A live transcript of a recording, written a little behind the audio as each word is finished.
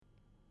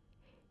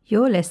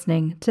You're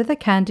listening to the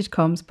Candid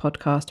Comms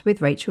podcast with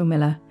Rachel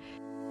Miller.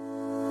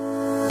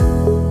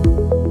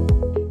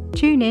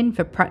 Tune in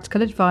for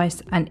practical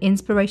advice and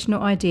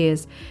inspirational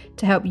ideas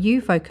to help you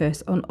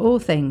focus on all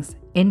things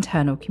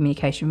internal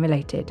communication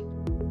related.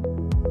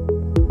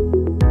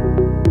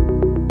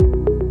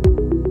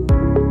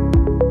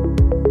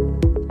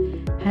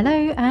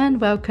 Hello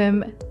and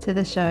welcome to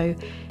the show.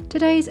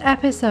 Today's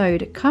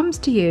episode comes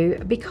to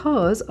you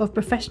because of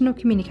professional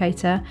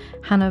communicator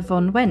Hannah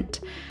von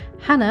Wendt.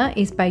 Hannah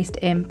is based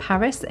in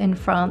Paris in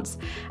France,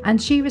 and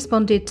she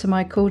responded to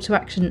my call to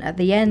action at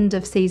the end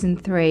of season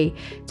 3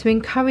 to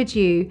encourage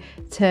you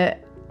to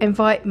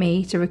invite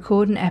me to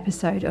record an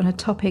episode on a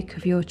topic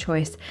of your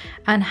choice.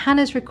 And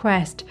Hannah's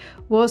request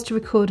was to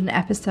record an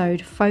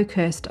episode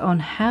focused on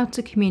how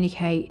to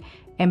communicate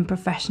in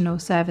professional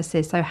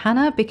services. So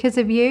Hannah, because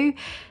of you,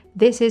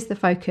 this is the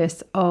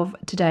focus of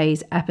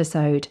today's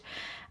episode.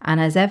 And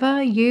as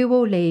ever, you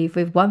will leave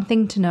with one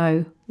thing to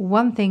know,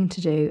 one thing to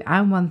do,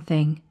 and one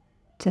thing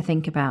to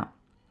think about.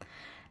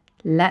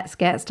 Let's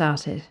get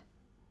started.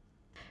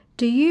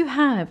 Do you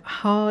have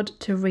hard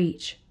to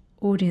reach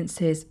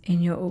audiences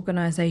in your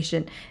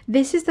organisation?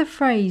 This is the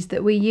phrase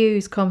that we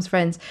use, comms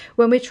friends,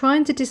 when we're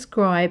trying to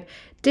describe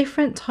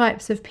different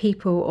types of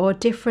people or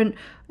different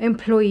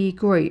employee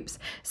groups.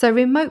 So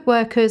remote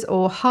workers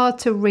or hard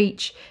to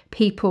reach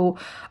people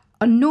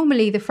are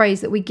normally the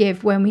phrase that we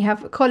give when we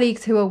have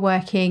colleagues who are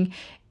working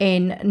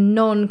in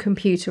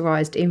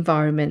non-computerized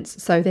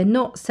environments. So they're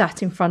not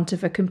sat in front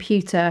of a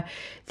computer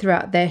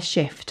throughout their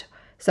shift.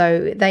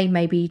 So they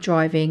may be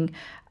driving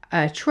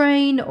a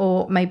train,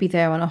 or maybe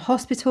they're on a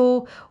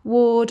hospital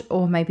ward,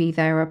 or maybe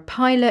they're a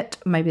pilot,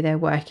 maybe they're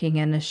working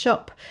in a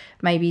shop,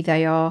 maybe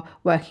they are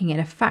working in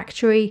a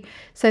factory.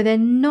 So they're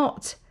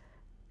not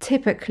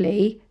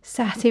typically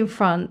sat in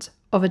front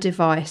of a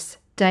device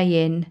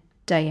day in,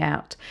 day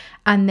out.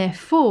 And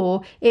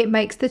therefore, it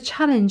makes the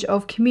challenge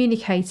of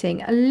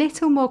communicating a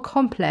little more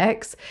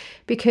complex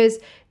because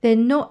they're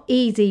not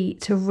easy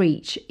to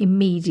reach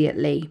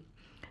immediately.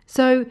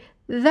 So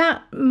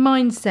that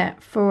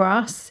mindset for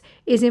us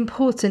is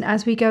important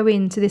as we go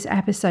into this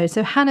episode.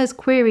 So Hannah's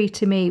query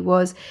to me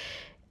was,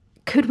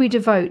 could we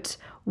devote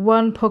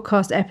one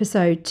podcast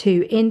episode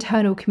to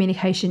internal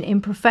communication in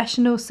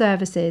professional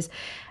services?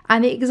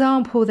 And the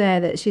example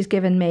there that she's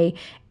given me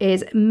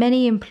is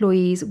many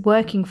employees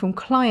working from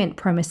client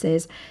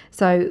premises.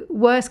 So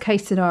worst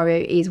case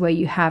scenario is where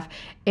you have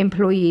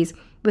employees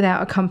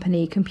without a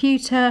company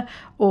computer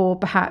or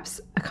perhaps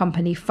a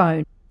company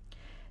phone.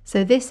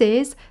 So this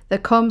is the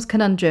comms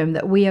conundrum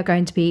that we are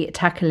going to be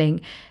tackling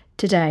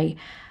today.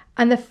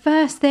 And the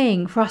first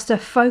thing for us to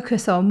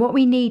focus on, what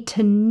we need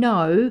to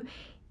know,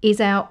 is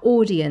our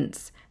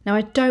audience. Now,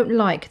 I don't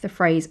like the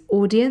phrase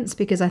audience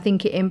because I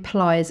think it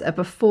implies a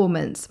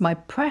performance. My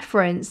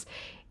preference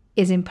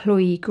is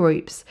employee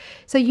groups.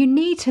 So you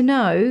need to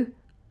know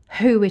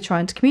who we're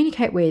trying to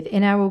communicate with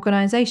in our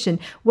organisation.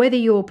 Whether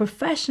you're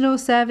professional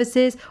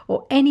services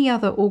or any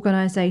other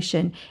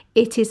organisation,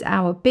 it is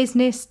our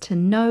business to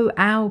know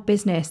our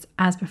business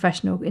as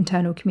professional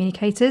internal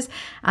communicators,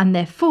 and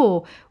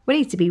therefore we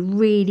need to be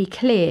really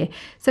clear.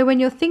 So when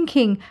you're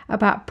thinking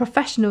about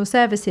professional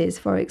services,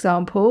 for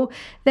example,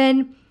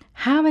 then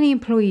how many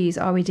employees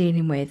are we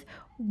dealing with?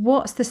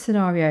 What's the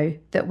scenario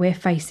that we're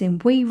facing?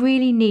 We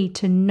really need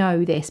to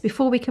know this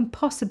before we can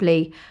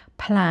possibly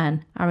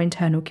plan our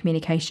internal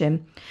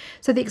communication.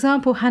 So the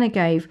example Hannah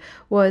gave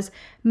was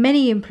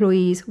many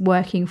employees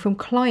working from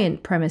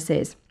client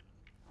premises.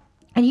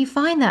 And you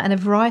find that in a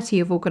variety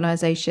of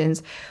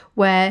organisations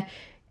where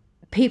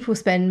people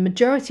spend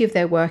majority of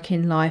their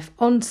working life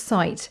on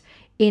site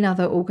in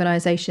other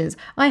organisations.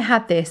 I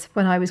had this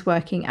when I was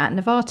working at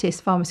Novartis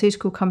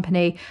pharmaceutical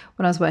company,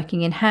 when I was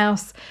working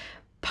in-house.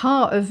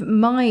 Part of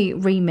my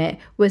remit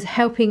was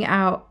helping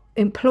our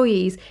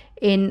employees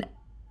in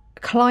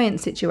client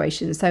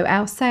situations, so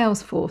our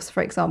sales force,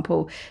 for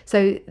example.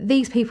 So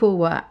these people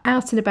were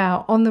out and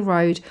about on the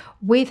road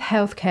with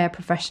healthcare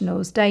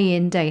professionals day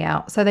in, day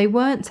out. So they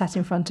weren't sat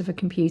in front of a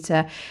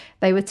computer.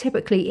 They were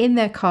typically in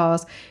their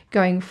cars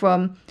going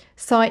from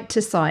site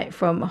to site,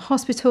 from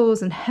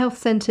hospitals and health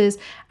centres,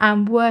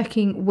 and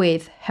working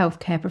with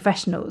healthcare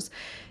professionals.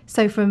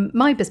 So from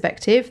my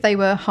perspective, they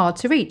were hard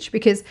to reach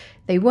because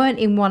they weren't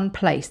in one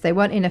place. They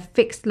weren't in a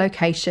fixed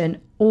location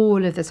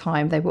all of the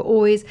time. They were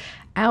always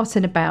out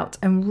and about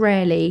and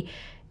rarely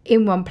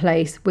in one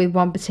place with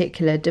one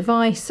particular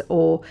device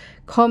or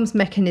comms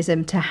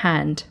mechanism to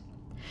hand.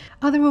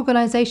 Other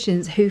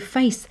organisations who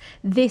face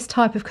this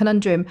type of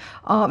conundrum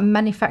are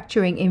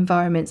manufacturing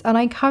environments. And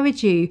I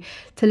encourage you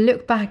to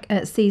look back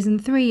at season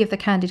 3 of the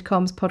Candid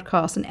Comms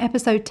podcast and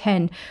episode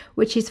 10,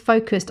 which is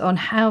focused on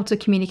how to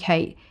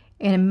communicate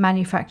in a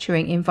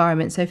manufacturing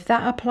environment. So if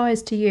that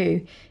applies to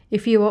you,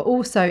 if you are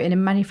also in a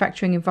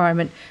manufacturing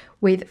environment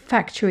with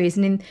factories.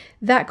 And in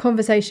that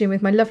conversation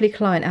with my lovely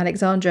client,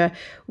 Alexandra,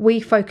 we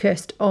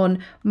focused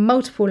on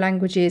multiple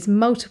languages,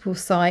 multiple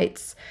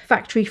sites,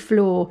 factory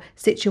floor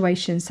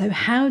situations. So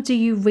how do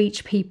you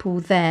reach people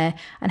there,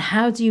 and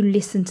how do you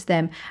listen to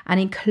them and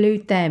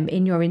include them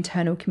in your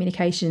internal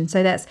communication?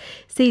 So that's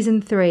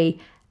season 3,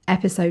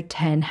 episode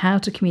 10, how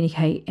to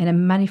communicate in a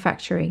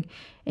manufacturing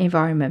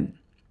environment.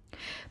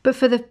 But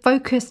for the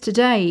focus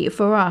today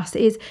for us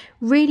is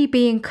really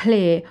being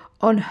clear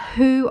on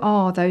who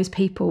are those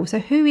people. So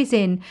who is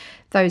in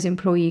those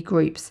employee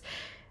groups?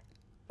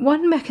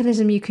 One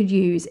mechanism you could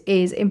use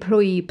is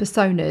employee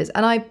personas.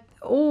 And I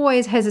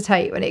always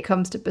hesitate when it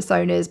comes to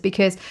personas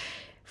because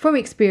from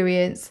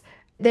experience,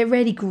 they're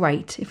really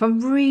great. If I'm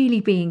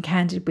really being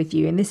candid with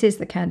you, and this is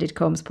the Candid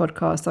Comms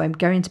podcast, so I'm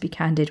going to be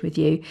candid with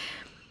you.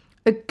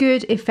 A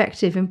good,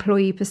 effective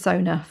employee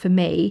persona for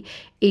me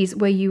is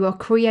where you are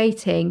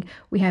creating,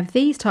 we have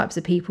these types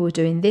of people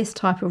doing this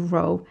type of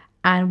role.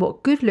 And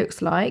what good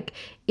looks like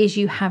is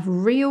you have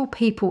real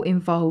people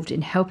involved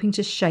in helping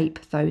to shape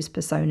those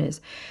personas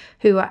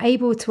who are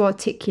able to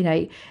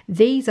articulate,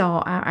 these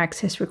are our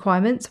access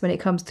requirements when it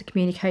comes to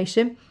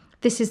communication.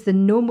 This is the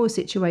normal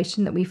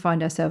situation that we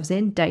find ourselves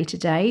in day to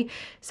day.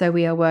 So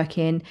we are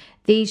working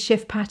these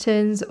shift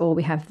patterns, or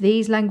we have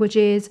these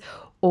languages,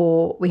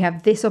 or we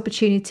have this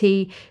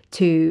opportunity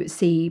to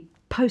see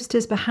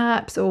posters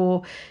perhaps,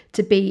 or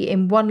to be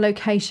in one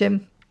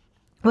location,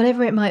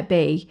 whatever it might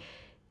be.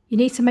 You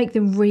need to make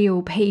them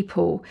real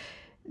people.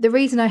 The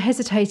reason I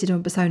hesitated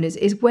on personas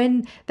is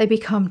when they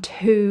become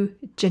too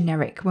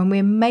generic, when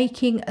we're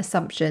making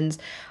assumptions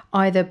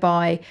either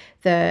by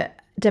the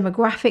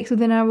demographics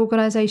within our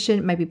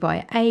organisation, maybe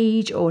by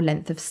age or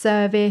length of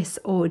service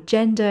or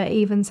gender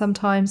even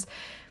sometimes.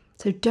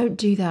 So don't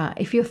do that.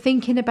 If you're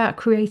thinking about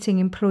creating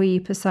employee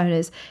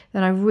personas,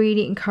 then I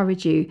really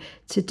encourage you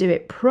to do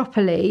it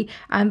properly,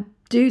 and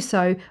do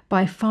so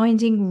by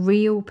finding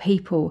real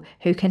people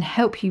who can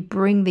help you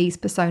bring these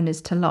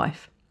personas to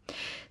life.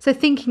 So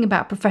thinking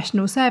about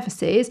professional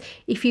services,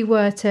 if you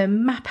were to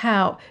map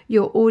out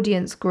your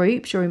audience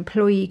groups, your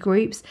employee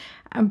groups,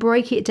 and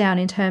break it down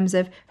in terms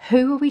of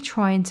who are we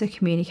trying to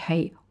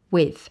communicate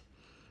with?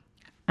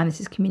 And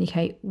this is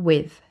communicate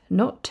with,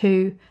 not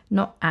to,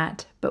 not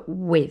at, but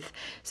with.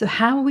 So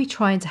how are we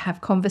trying to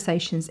have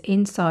conversations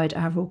inside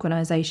our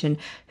organisation?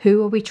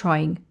 Who are we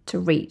trying to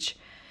reach?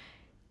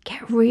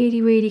 Get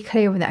really, really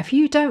clear on that. If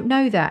you don't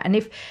know that, and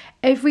if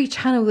every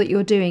channel that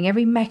you're doing,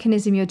 every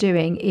mechanism you're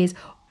doing is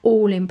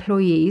all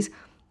employees,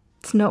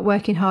 it's not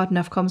working hard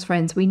enough, comms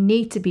friends. We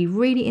need to be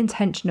really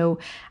intentional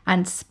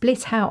and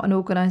split out an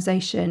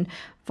organisation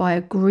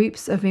via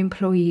groups of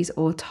employees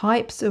or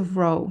types of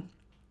role.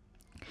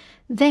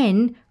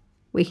 Then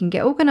we can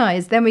get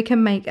organised, then we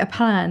can make a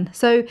plan.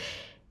 So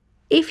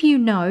if you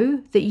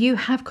know that you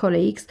have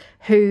colleagues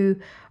who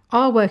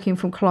are working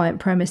from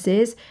client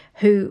premises,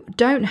 who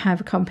don't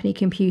have a company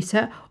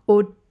computer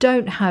or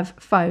don't have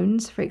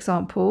phones, for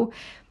example,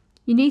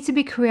 you need to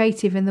be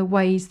creative in the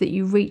ways that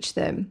you reach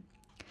them.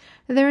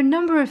 There are a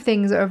number of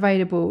things that are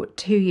available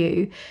to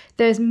you.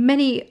 There's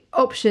many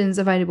options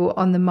available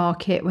on the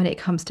market when it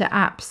comes to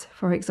apps,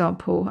 for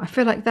example. I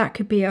feel like that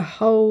could be a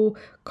whole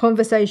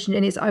conversation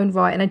in its own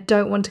right, and I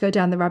don't want to go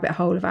down the rabbit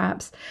hole of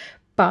apps.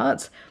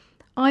 But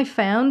I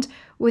found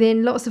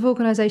within lots of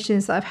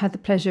organisations that I've had the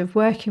pleasure of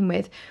working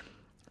with,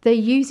 they're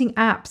using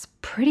apps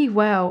pretty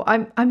well.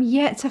 I'm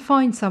yet to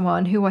find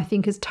someone who I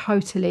think has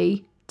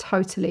totally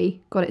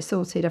got it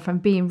sorted, if I'm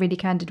being really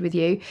candid with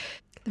you.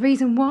 The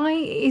reason why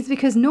is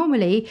because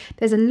normally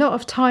there's a lot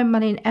of time,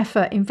 money and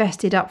effort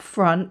invested up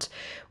front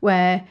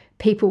where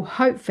people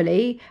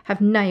hopefully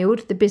have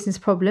nailed the business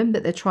problem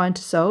that they're trying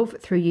to solve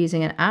through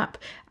using an app,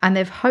 and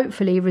they've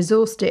hopefully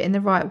resourced it in the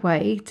right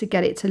way to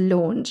get it to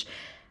launch.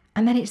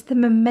 And then it's the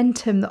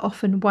momentum that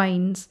often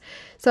wanes.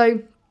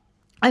 So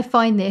I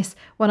find this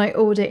when I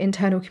audit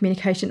internal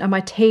communication, and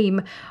my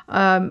team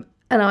and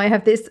I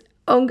have this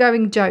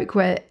ongoing joke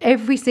where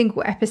every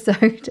single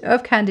episode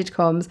of Candid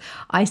Comms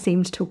I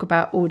seem to talk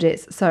about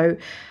audits. So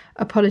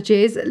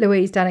apologies,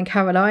 Louise, Dan and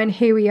Caroline,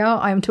 here we are.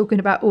 I am talking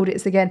about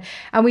audits again,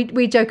 and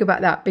we joke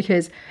about that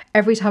because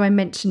every time I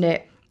mention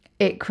it,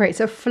 it creates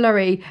a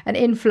flurry, an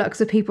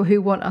influx of people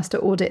who want us to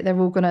audit their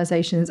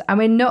organisations, and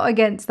we're not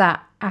against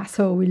that at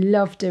all. We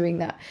love doing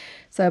that.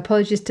 So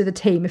apologies to the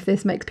team if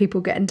this makes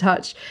people get in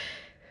touch.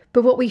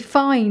 But what we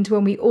find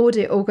when we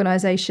audit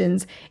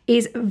organisations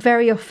is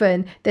very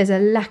often there's a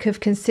lack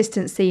of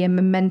consistency and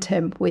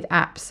momentum with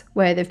apps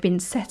where they've been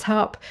set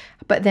up,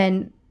 but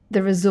then the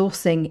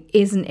resourcing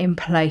isn't in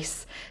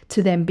place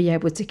to then be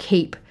able to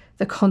keep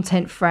the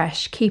content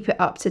fresh, keep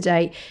it up to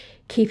date,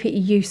 keep it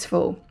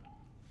useful.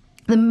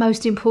 The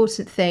most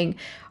important thing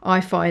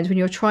I find when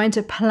you're trying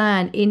to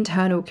plan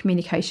internal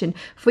communication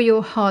for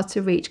your hard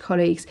to reach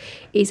colleagues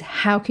is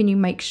how can you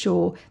make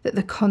sure that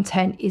the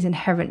content is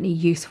inherently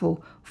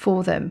useful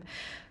for them.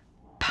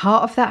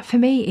 Part of that for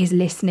me is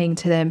listening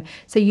to them.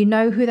 So you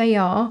know who they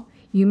are.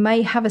 You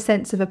may have a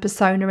sense of a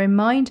persona in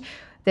mind.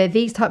 They're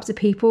these types of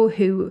people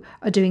who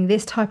are doing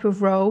this type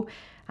of role.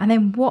 And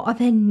then what are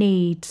their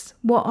needs?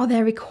 What are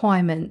their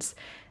requirements?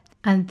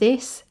 And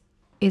this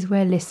is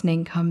where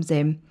listening comes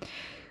in.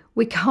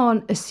 We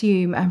can't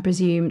assume and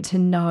presume to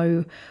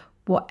know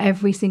what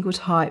every single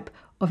type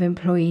of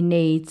employee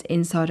needs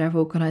inside our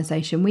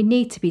organisation. We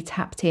need to be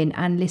tapped in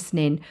and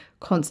listening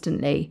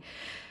constantly.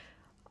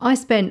 I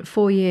spent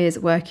 4 years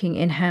working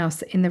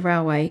in-house in the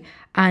railway,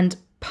 and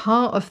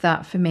part of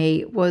that for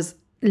me was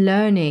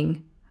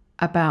learning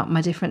about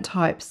my different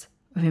types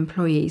of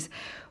employees,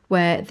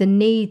 where the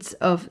needs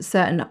of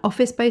certain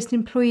office-based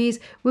employees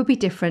will be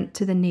different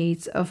to the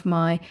needs of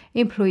my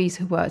employees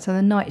who worked on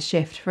the night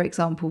shift, for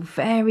example.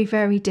 Very,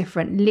 very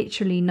different,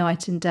 literally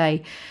night and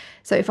day.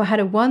 So if I had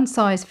a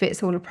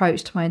one-size-fits-all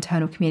approach to my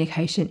internal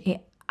communication,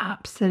 it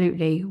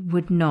absolutely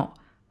would not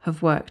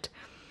have worked.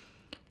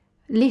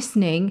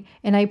 Listening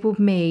enabled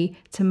me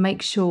to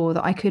make sure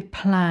that I could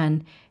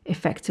plan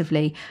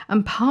effectively.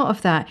 And part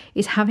of that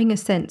is having a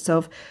sense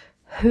of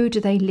who do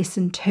they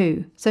listen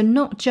to? So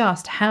not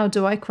just how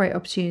do I create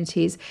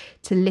opportunities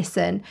to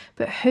listen,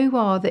 but who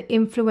are the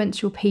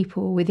influential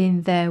people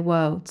within their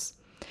worlds?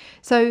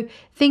 So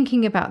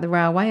thinking about the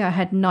railway, I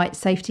had night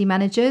safety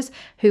managers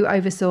who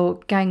oversaw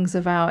gangs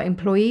of our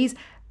employees.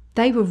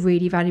 They were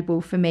really valuable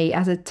for me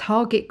as a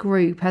target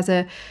group, as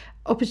a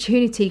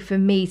opportunity for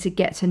me to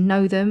get to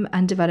know them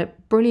and develop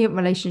brilliant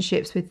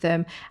relationships with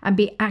them and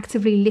be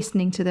actively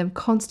listening to them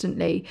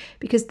constantly,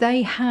 because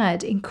they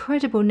had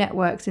incredible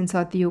networks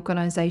inside the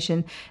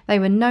organisation. They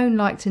were known,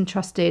 liked and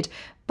trusted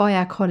by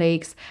our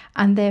colleagues,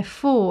 and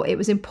therefore it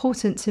was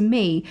important to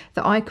me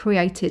that I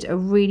created a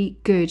really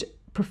good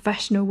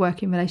professional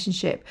working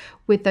relationship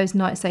with those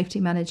night safety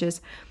managers.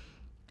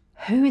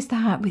 Who is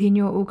that within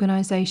your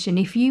organisation?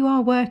 If you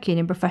are working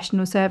in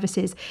professional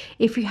services,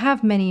 if you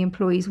have many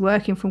employees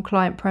working from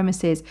client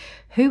premises,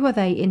 who are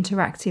they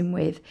interacting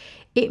with?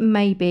 It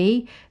may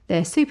be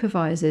their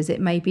supervisors,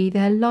 it may be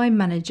their line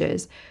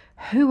managers.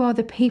 Who are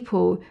the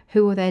people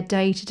who are their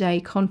day-to-day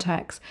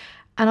contacts?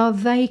 And are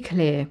they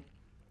clear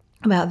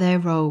about their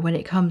role when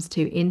it comes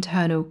to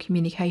internal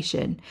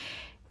communication?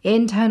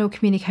 Internal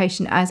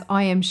communication, as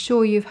I am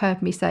sure you've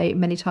heard me say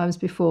many times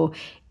before,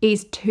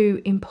 is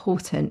too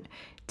important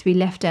to be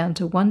left down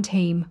to one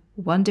team,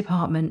 one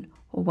department,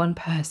 or one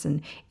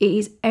person. It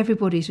is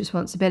everybody's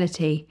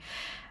responsibility.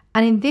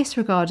 And in this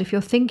regard, if you're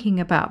thinking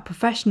about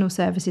professional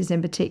services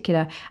in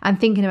particular and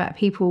thinking about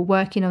people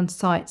working on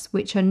sites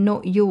which are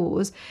not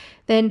yours,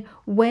 then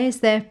where's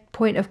their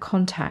point of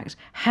contact?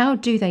 How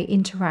do they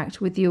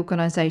interact with the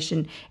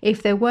organisation?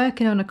 If they're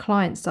working on a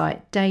client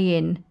site day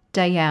in,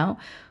 day out,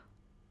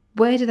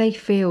 where do they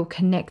feel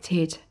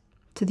connected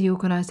to the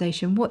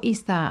organisation? What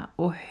is that,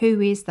 or who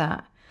is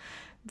that?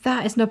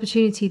 That is an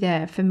opportunity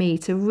there for me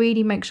to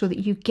really make sure that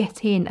you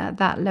get in at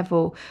that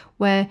level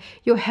where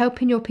you're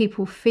helping your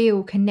people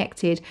feel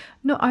connected,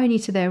 not only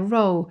to their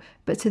role,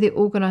 but to the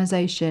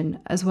organisation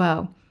as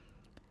well.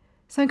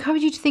 So I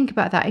encourage you to think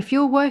about that. If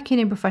you're working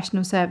in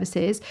professional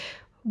services,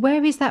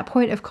 where is that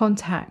point of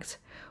contact?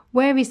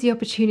 Where is the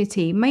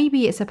opportunity?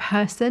 Maybe it's a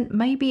person,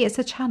 maybe it's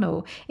a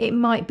channel. It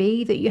might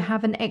be that you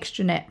have an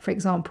extranet, for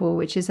example,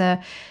 which is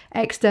a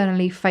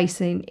externally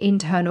facing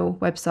internal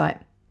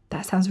website.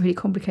 That sounds really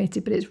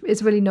complicated, but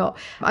it's really not.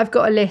 I've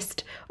got a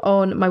list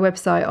on my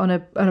website on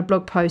a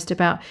blog post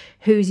about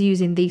who's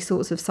using these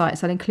sorts of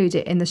sites. I'll include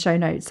it in the show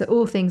notes at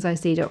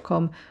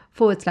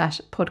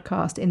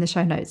allthingsic.com/podcast in the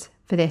show notes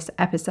for this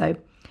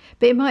episode.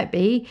 But it might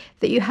be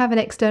that you have an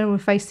external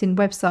facing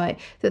website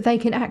that they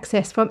can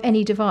access from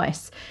any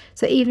device.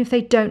 So even if they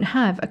don't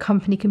have a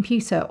company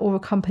computer or a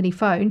company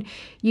phone,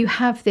 you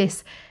have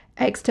this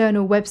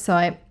external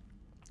website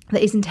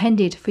that is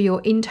intended for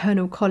your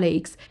internal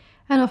colleagues.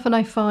 And often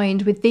I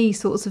find with these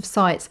sorts of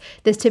sites,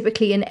 there's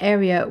typically an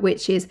area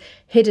which is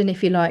hidden,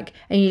 if you like,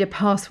 and you need a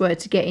password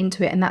to get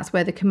into it. And that's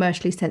where the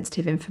commercially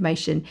sensitive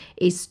information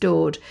is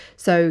stored.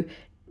 So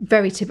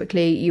very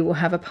typically you will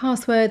have a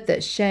password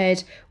that's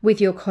shared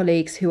with your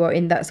colleagues who are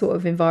in that sort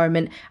of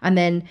environment. And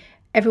then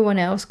everyone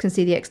else can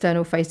see the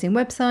external facing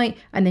website,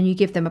 and then you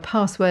give them a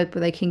password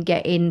where they can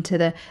get into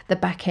the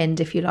back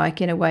end, if you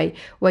like, in a way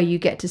where you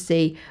get to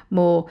see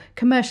more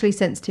commercially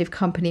sensitive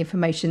company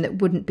information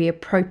that wouldn't be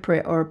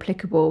appropriate or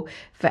applicable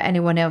for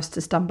anyone else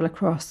to stumble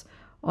across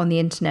on the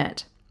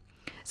internet.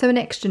 So an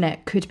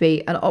extranet could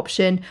be an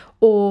option,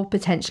 or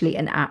potentially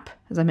an app,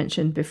 as I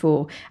mentioned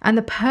before. And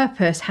the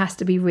purpose has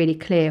to be really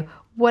clear.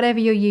 Whatever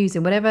you're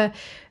using, whatever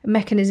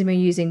mechanism you're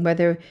using,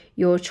 whether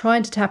you're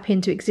trying to tap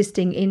into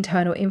existing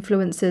internal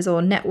influencers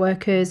or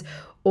networkers,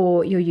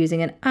 or you're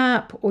using an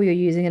app, or you're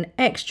using an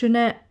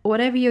extranet,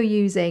 whatever you're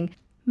using,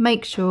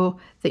 make sure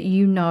that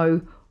you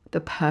know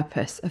the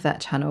purpose of that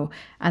channel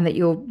and that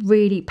you're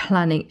really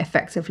planning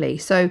effectively.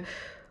 So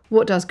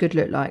what does good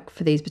look like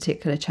for these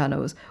particular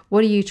channels?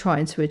 What are you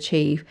trying to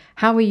achieve?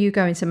 How are you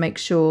going to make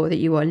sure that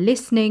you are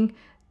listening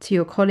to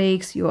your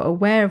colleagues, you're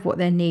aware of what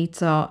their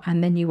needs are,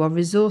 and then you are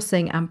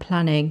resourcing and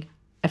planning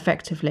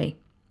effectively?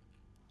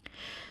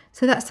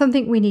 So that's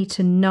something we need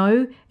to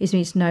know, is we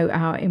need to know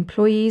our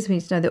employees, we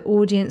need to know the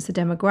audience, the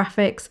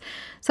demographics.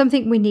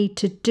 Something we need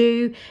to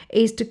do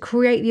is to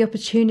create the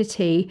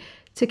opportunity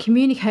to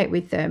communicate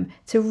with them,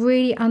 to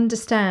really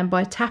understand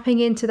by tapping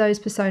into those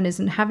personas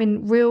and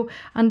having real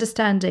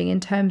understanding in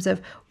terms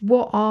of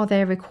what are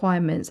their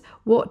requirements,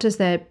 what does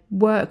their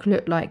work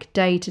look like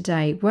day to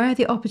day, where are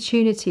the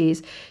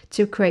opportunities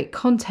to create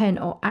content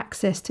or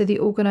access to the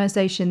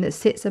organisation that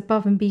sits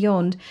above and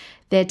beyond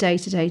their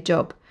day-to-day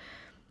job.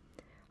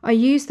 I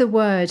used the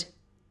word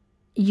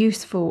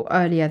useful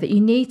earlier, that you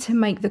need to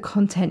make the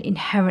content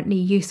inherently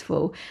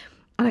useful,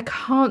 and I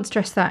can't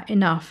stress that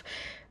enough.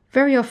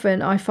 Very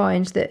often I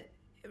find that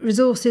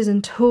resources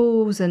and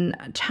tools and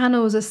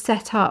channels are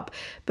set up,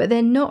 but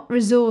they're not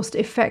resourced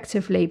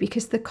effectively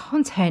because the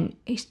content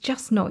is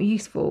just not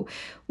useful,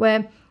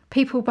 where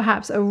people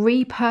perhaps are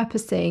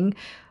repurposing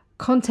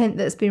content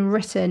that's been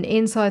written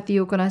inside the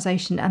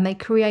organisation and they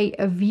create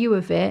a view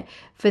of it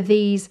for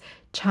these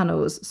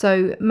channels.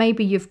 So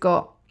maybe you've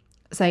got,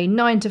 say,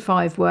 9 to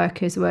 5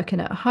 workers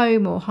working at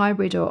home or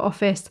hybrid or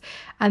office,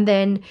 and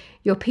then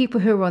your people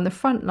who are on the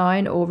front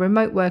line or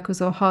remote workers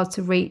or hard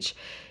to reach,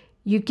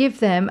 you give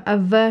them a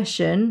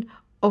version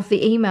of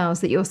the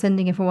emails that you're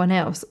sending everyone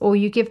else, or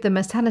you give them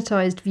a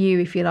sanitized view,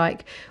 if you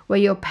like, where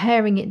you're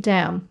paring it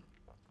down.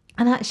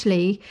 And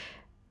actually,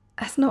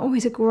 that's not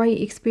always a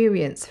great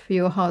experience for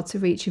your hard to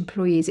reach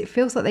employees. It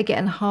feels like they're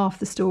getting half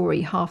the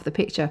story, half the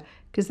picture,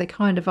 because they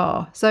kind of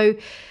are. So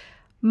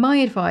my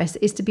advice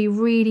is to be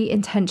really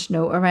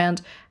intentional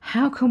around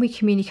how can we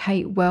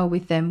communicate well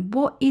with them?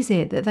 What is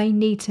it that they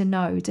need to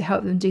know to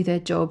help them do their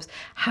jobs?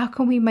 How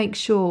can we make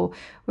sure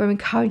we're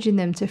encouraging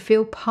them to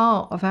feel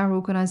part of our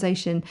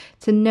organisation,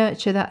 to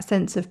nurture that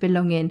sense of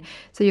belonging?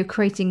 So you're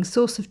creating a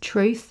source of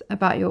truth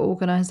about your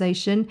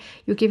organisation.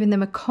 You're giving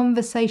them a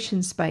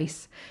conversation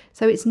space.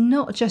 So it's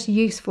not just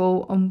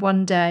useful on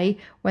one day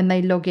when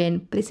they log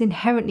in, but it's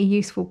inherently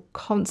useful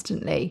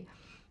constantly.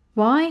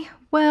 Why?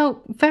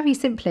 Well, very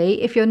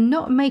simply, if you're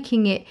not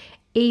making it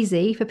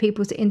easy for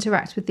people to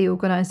interact with the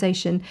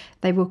organisation,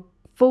 they will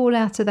fall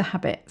out of the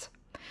habit.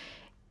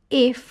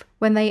 If,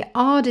 when they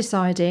are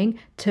deciding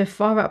to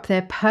fire up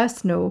their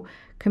personal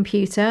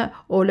computer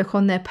or look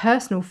on their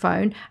personal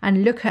phone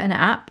and look at an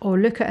app or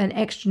look at an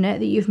extranet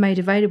that you've made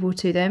available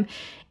to them,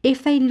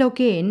 if they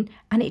log in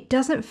and it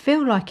doesn't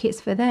feel like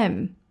it's for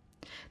them,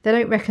 they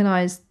don't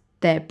recognise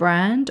their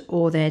brand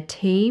or their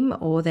team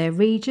or their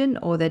region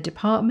or their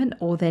department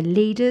or their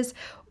leaders,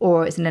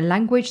 or it's in a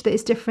language that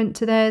is different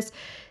to theirs,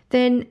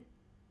 then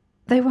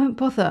they won't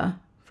bother,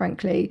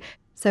 frankly.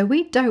 So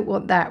we don't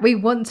want that. We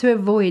want to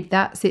avoid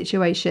that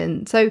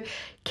situation. So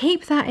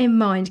keep that in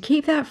mind.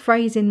 Keep that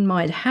phrase in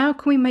mind. How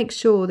can we make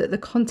sure that the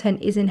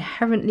content is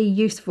inherently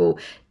useful?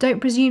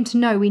 Don't presume to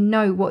know we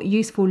know what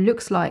useful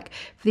looks like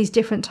for these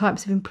different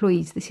types of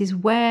employees. This is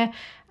where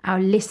our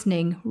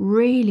listening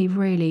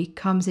really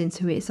comes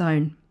into its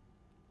own.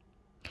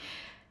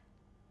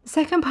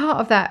 Second part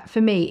of that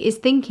for me is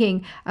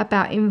thinking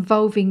about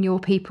involving your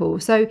people.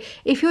 So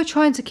if you're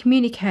trying to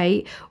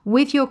communicate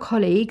with your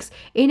colleagues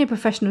in a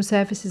professional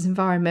services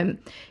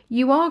environment,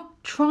 you are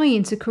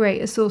trying to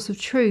create a source of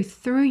truth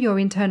through your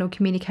internal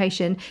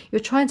communication.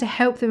 You're trying to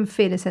help them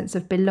feel a sense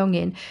of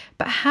belonging.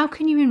 But how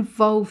can you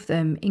involve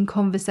them in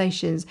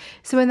conversations?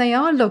 So when they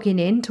are logging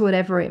in to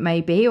whatever it may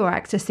be, or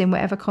accessing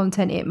whatever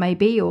content it may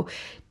be, or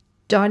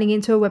dialing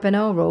into a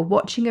webinar or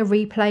watching a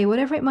replay,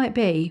 whatever it might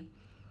be,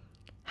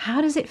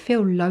 how does it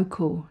feel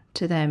local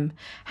to them?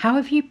 How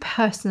have you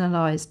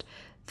personalised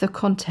the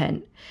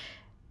content?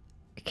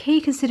 A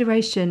key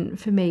consideration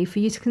for me, for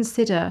you to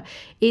consider,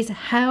 is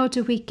how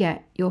do we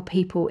get your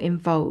people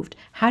involved?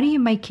 How do you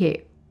make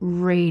it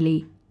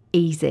really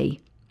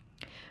easy?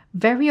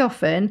 Very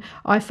often,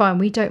 I find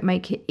we don't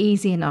make it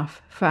easy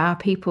enough for our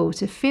people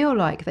to feel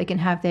like they can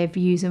have their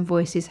views and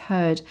voices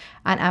heard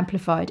and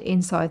amplified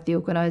inside the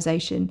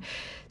organisation.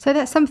 So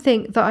that's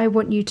something that I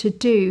want you to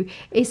do,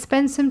 is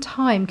spend some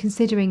time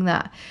considering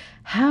that.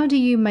 How do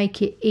you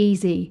make it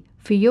easy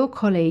for your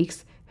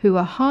colleagues who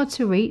are hard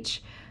to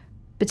reach,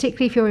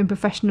 particularly if you're in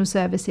professional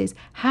services?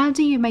 How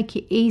do you make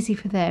it easy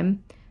for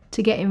them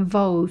to get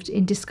involved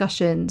in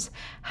discussions?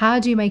 How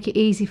do you make it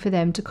easy for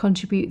them to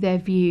contribute their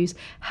views?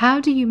 How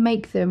do you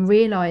make them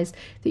realise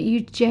that you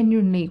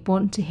genuinely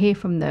want to hear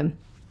from them?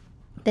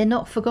 They're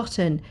not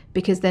forgotten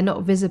because they're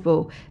not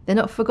visible. They're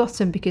not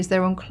forgotten because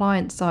they're on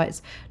client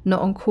sites,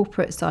 not on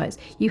corporate sites.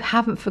 You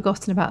haven't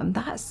forgotten about them.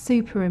 That's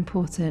super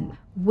important.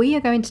 We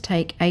are going to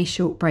take a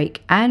short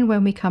break, and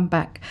when we come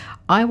back,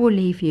 I will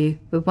leave you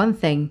with one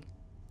thing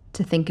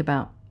to think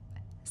about.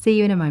 See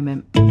you in a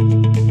moment.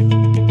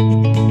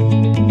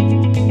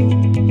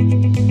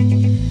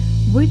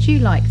 Would you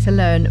like to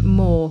learn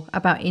more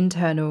about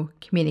internal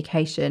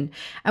communication?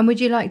 And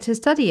would you like to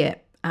study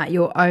it at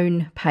your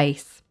own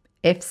pace?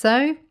 If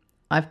so,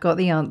 I've got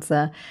the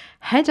answer.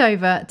 Head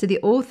over to the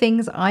All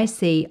Things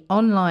IC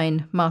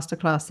online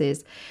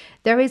masterclasses.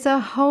 There is a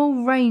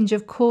whole range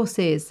of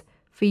courses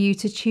for you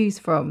to choose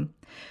from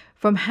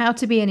how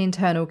to be an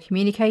internal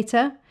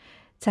communicator,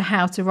 to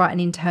how to write an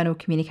internal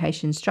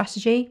communication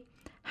strategy,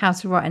 how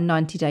to write a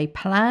 90-day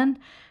plan,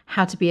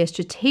 how to be a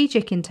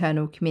strategic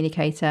internal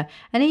communicator,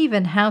 and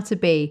even how to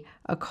be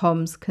a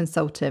comms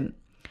consultant.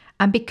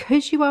 And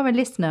because you are a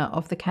listener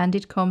of the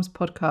Candid Comms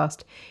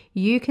podcast,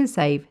 you can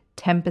save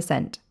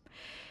 10%.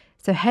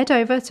 So head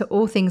over to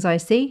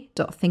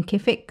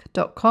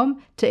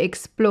allthingsic.thinkific.com to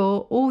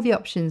explore all the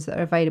options that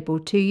are available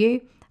to you.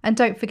 And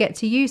don't forget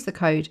to use the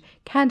code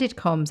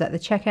CandidComms at the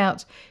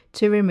checkout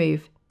to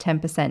remove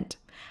 10%.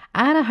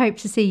 And I hope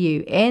to see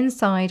you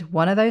inside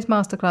one of those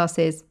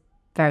masterclasses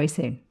very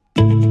soon.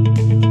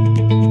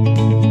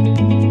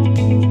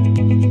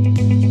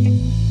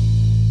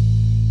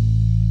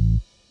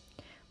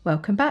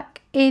 Welcome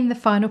back. In the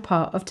final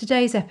part of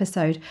today's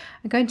episode,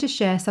 I'm going to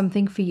share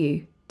something for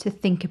you to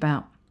think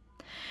about.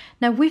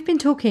 Now, we've been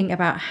talking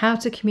about how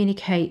to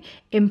communicate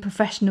in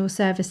professional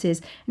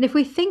services. And if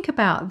we think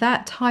about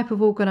that type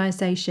of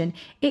organisation,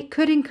 it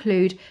could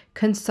include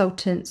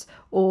consultants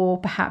or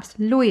perhaps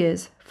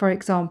lawyers, for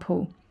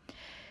example.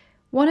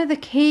 One of the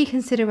key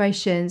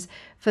considerations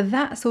for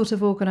that sort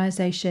of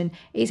organisation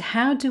is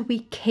how do we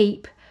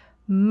keep,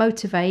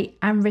 motivate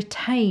and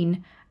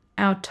retain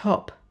our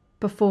top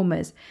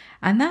performers.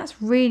 And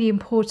that's really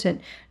important,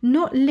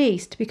 not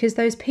least because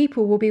those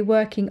people will be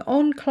working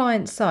on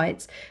client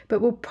sites,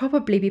 but will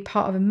probably be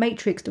part of a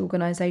matrixed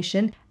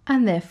organisation,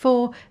 and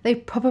therefore they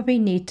probably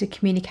need to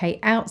communicate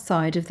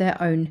outside of their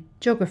own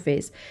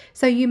geographies.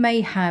 So you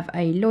may have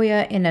a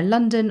lawyer in a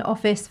London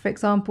office, for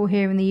example,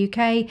 here in the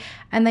UK,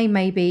 and they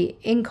may be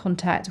in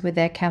contact with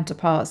their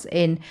counterparts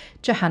in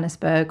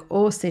Johannesburg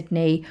or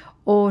Sydney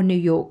or New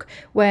York,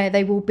 where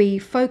they will be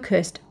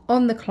focused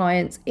on the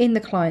clients in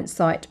the client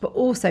site, but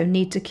also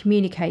need to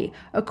communicate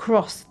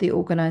across the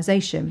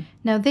organisation.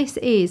 Now, this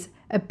is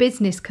a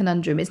business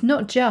conundrum. It's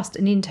not just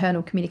an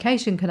internal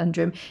communication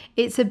conundrum,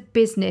 it's a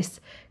business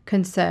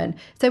concern.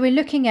 So we're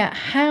looking at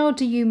how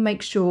do you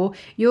make sure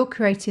you're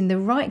creating the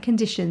right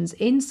conditions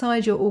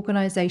inside your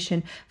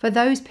organisation for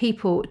those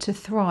people to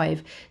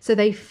thrive, so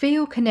they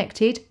feel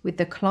connected with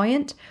the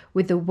client,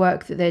 with the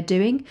work that they're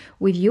doing,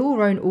 with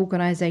your own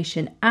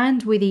organisation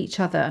and with each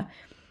other.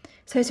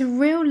 So it's a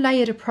real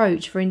layered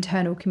approach for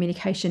internal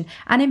communication,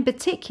 and in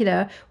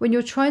particular when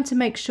you're trying to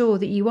make sure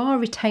that you are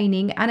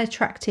retaining and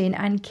attracting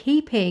and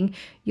keeping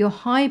your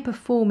high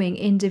performing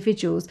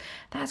individuals.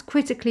 That's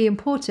critically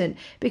important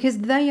because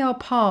they are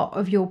part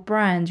of your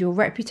brand, your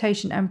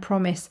reputation and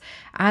promise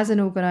as an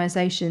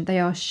organisation.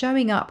 They are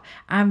showing up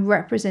and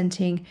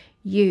representing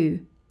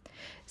you.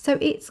 So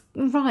it's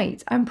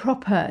right and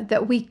proper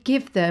that we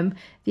give them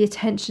the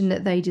attention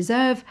that they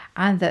deserve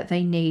and that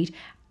they need.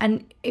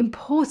 And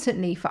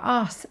importantly for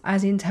us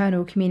as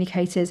internal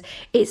communicators,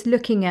 it's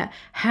looking at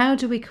how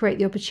do we create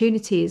the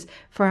opportunities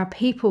for our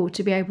people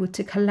to be able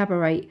to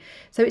collaborate.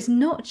 So it's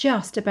not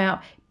just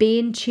about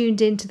being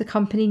tuned into the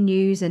company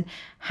news and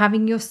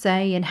having your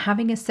say and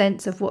having a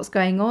sense of what's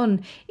going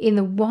on in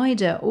the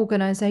wider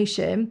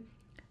organisation,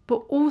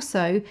 but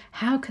also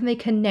how can they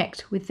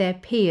connect with their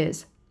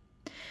peers.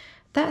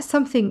 That's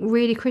something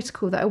really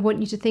critical that I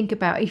want you to think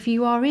about. If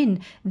you are in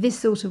this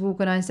sort of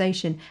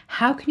organisation,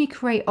 how can you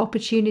create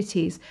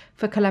opportunities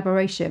for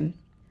collaboration?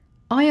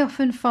 I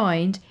often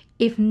find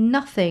if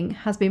nothing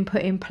has been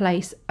put in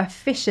place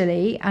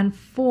officially and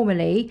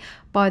formally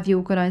by the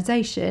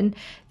organisation,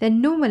 then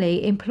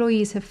normally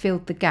employees have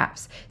filled the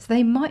gaps. So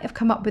they might have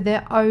come up with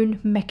their own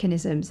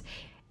mechanisms.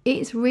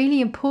 It's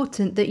really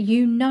important that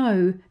you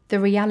know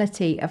the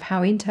reality of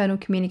how internal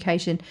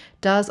communication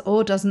does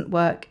or doesn't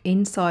work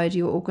inside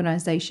your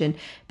organisation,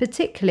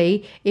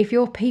 particularly if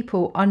your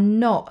people are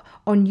not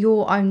on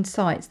your own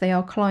sites, they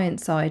are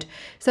client side.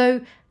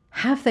 So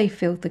have they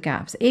filled the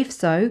gaps? If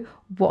so,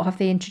 what have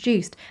they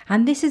introduced?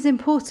 And this is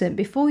important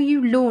before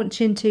you launch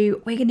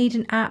into, we're going to need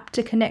an app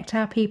to connect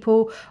our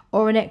people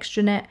or an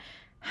extranet.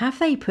 Have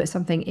they put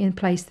something in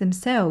place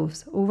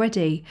themselves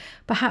already?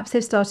 Perhaps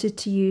they've started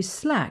to use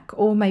Slack,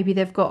 or maybe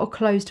they've got a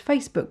closed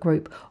Facebook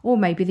group, or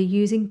maybe they're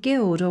using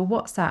Guild or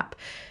WhatsApp.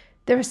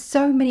 There are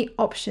so many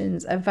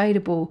options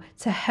available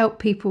to help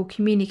people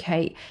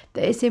communicate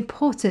that it's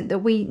important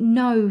that we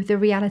know the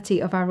reality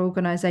of our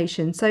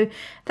organisation. So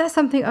that's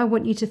something I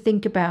want you to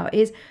think about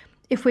is,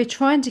 if we're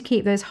trying to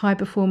keep those high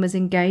performers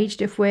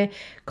engaged, if we're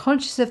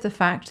conscious of the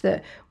fact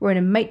that we're in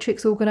a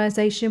matrix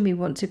organisation, we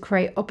want to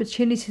create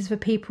opportunities for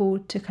people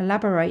to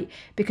collaborate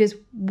because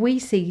we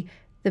see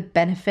the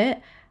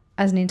benefit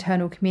as an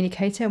internal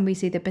communicator and we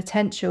see the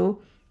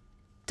potential.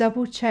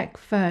 Double check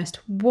first,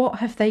 what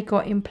have they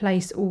got in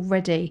place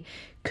already?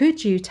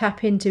 Could you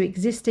tap into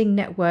existing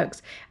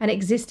networks and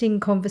existing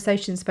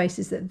conversation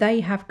spaces that they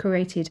have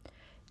created?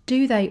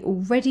 Do they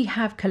already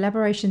have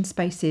collaboration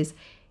spaces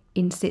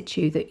in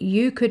situ that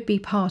you could be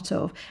part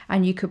of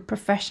and you could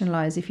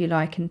professionalize, if you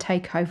like, and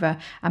take over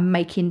and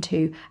make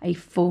into a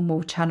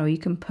formal channel? You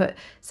can put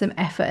some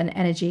effort and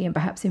energy and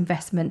perhaps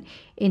investment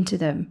into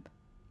them.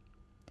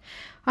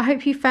 I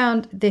hope you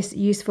found this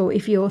useful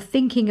if you're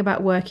thinking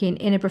about working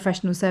in a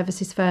professional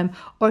services firm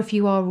or if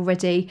you are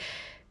already.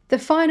 The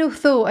final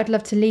thought I'd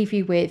love to leave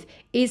you with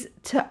is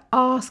to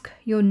ask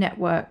your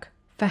network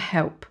for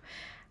help.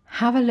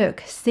 Have a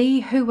look,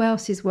 see who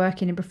else is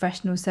working in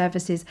professional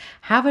services.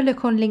 Have a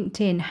look on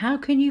LinkedIn. How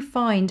can you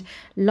find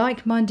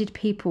like-minded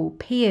people,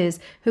 peers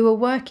who are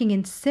working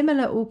in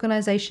similar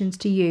organisations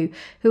to you,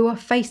 who are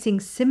facing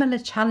similar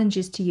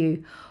challenges to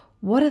you?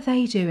 What are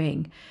they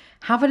doing?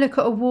 Have a look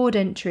at award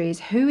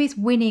entries. Who is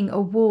winning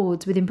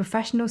awards within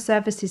professional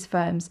services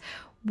firms?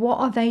 What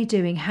are they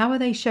doing? How are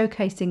they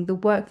showcasing the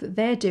work that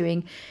they're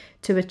doing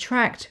to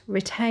attract,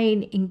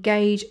 retain,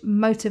 engage,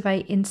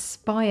 motivate,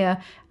 inspire,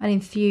 and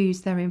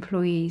enthuse their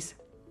employees?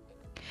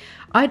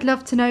 I'd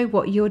love to know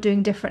what you're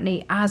doing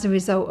differently as a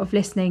result of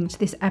listening to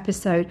this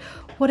episode.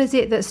 What is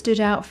it that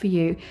stood out for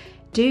you?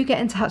 Do get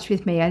in touch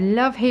with me. I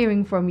love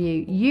hearing from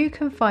you. You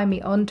can find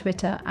me on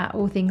Twitter at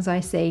All Things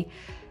I See.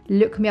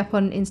 Look me up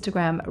on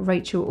Instagram,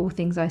 Rachel All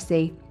Things I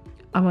See.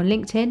 I'm on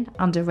LinkedIn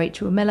under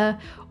Rachel Miller,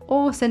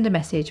 or send a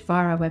message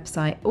via our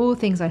website,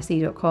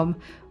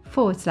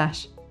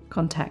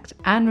 allthingsisee.com/contact.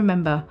 And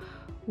remember,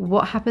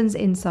 what happens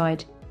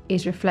inside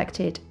is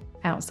reflected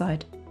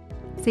outside.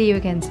 See you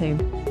again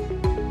soon.